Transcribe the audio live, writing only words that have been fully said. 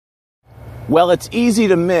Well, it's easy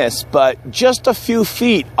to miss, but just a few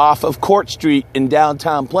feet off of Court Street in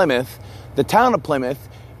downtown Plymouth, the town of Plymouth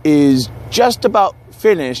is just about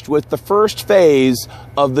finished with the first phase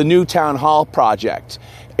of the new town hall project.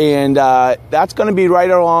 And that's going to be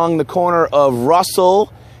right along the corner of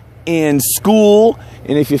Russell and School.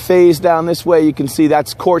 And if you phase down this way, you can see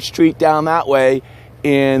that's Court Street down that way,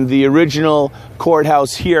 and the original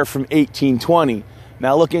courthouse here from 1820.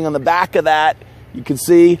 Now, looking on the back of that, you can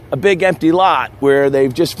see a big empty lot where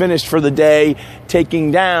they've just finished for the day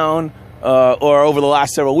taking down, or over the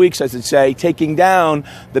last several weeks, I should say, taking down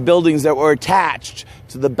the buildings that were attached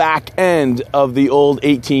to the back end of the old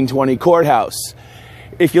 1820 courthouse.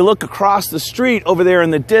 If you look across the street over there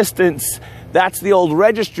in the distance, that's the old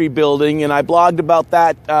registry building, and I blogged about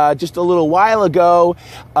that just a little while ago.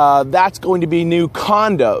 That's going to be new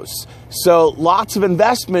condos. So lots of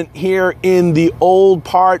investment here in the old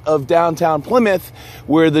part of downtown Plymouth,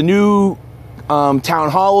 where the new town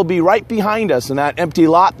hall will be right behind us in that empty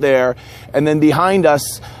lot there. And then behind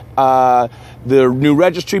us, the new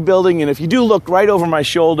registry building. And if you do look right over my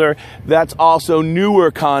shoulder, that's also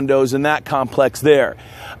newer condos in that complex there.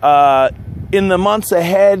 In the months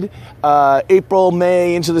ahead, April,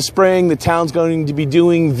 May, into the spring, the town's going to be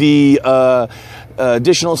doing the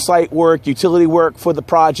additional site work, utility work for the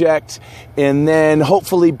project, and then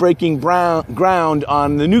hopefully breaking ground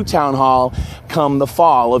on the new town hall come the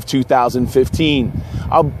fall of 2015.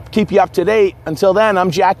 I'll keep you up to date. Until then,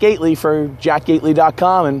 I'm Jack Gately for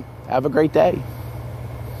jackgately.com, and have a great day.